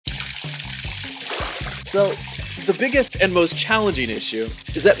So, the biggest and most challenging issue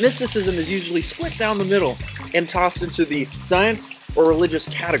is that mysticism is usually split down the middle and tossed into the science or religious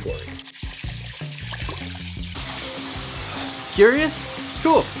categories. Curious?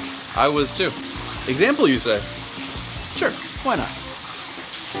 Cool. I was too. Example, you say? Sure, why not?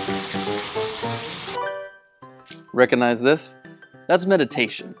 Recognize this? That's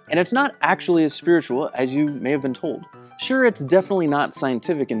meditation, and it's not actually as spiritual as you may have been told. Sure, it's definitely not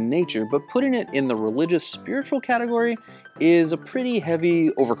scientific in nature, but putting it in the religious spiritual category is a pretty heavy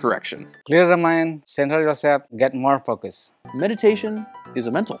overcorrection. Clear the mind, center yourself, get more focus. Meditation is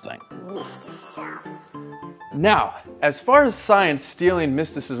a mental thing. Now, as far as science stealing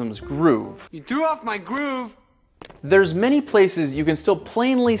mysticism's groove, You threw off my groove! there's many places you can still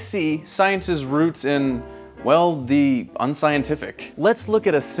plainly see science's roots in, well, the unscientific. Let's look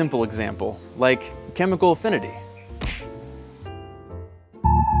at a simple example, like chemical affinity.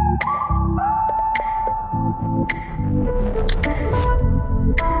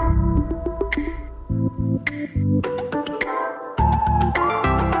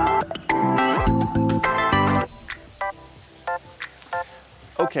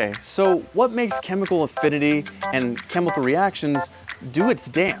 Okay, so what makes chemical affinity and chemical reactions do its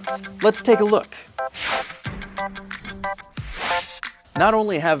dance? Let's take a look. Not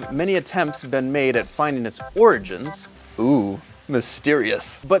only have many attempts been made at finding its origins, ooh,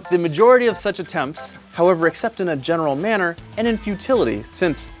 mysterious, but the majority of such attempts, however, accept in a general manner and in futility,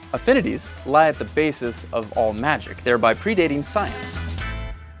 since affinities lie at the basis of all magic, thereby predating science.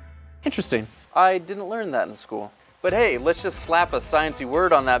 Interesting. I didn't learn that in school. But hey, let's just slap a sciencey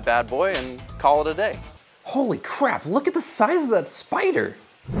word on that bad boy and call it a day. Holy crap, look at the size of that spider!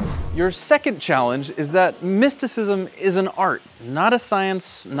 Your second challenge is that mysticism is an art, not a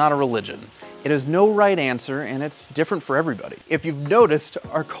science, not a religion. It has no right answer, and it's different for everybody. If you've noticed,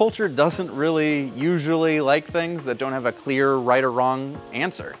 our culture doesn't really usually like things that don't have a clear right or wrong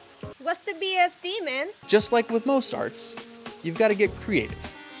answer. What's the BFD, man? Just like with most arts, you've got to get creative.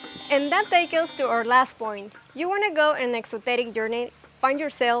 And that takes us to our last point. You want to go on an exoteric journey, find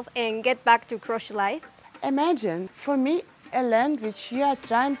yourself, and get back to crush life? Imagine, for me, a language you are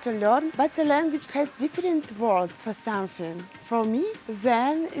trying to learn, but a language has different word for something. For me,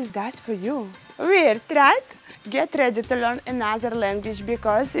 then is that for you. Weird, right? Get ready to learn another language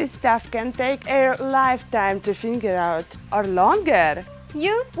because this stuff can take a lifetime to figure out, or longer.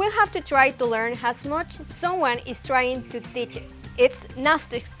 You will have to try to learn as much someone is trying to teach it. It's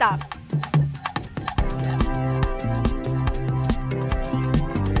gnostic stuff.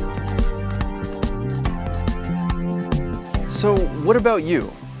 So what about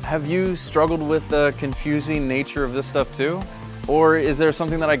you? Have you struggled with the confusing nature of this stuff too? Or is there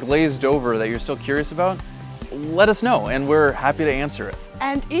something that I glazed over that you're still curious about? Let us know and we're happy to answer it.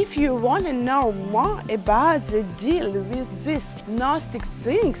 And if you want to know more about the deal with these gnostic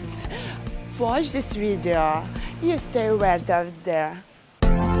things, watch this video. You stay right out there.